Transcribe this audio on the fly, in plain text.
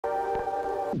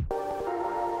Exciting,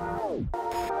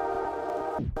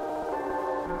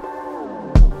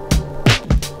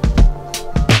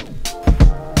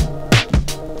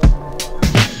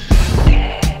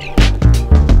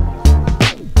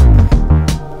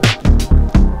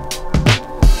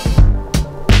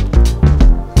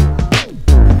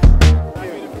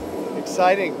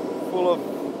 full of,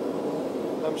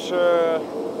 I'm sure,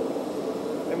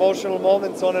 emotional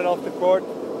moments on and off the court,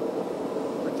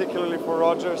 particularly for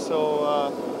Roger.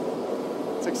 So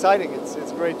it's exciting.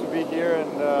 It's great to be here,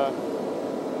 and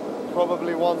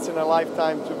probably once in a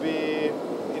lifetime to be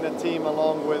in a team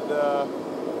along with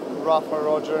Rafa,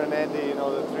 Roger, and Andy. You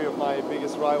know, the three of my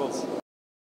biggest rivals.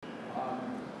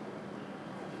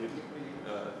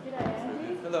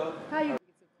 Hello. How are you?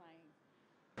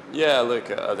 Yeah, look,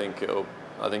 I think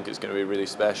it's going to be really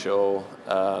special.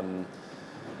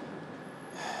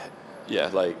 Yeah,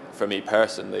 like for me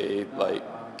personally, like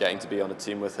getting to be on a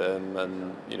team with him,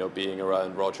 and you know, being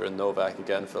around Roger and Novak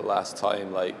again for the last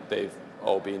time, like they've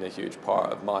all been a huge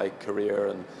part of my career,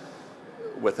 and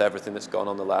with everything that's gone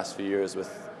on the last few years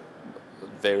with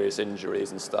various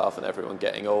injuries and stuff, and everyone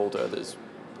getting older, there's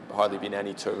hardly been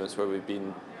any tournaments where we've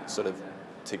been sort of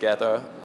together.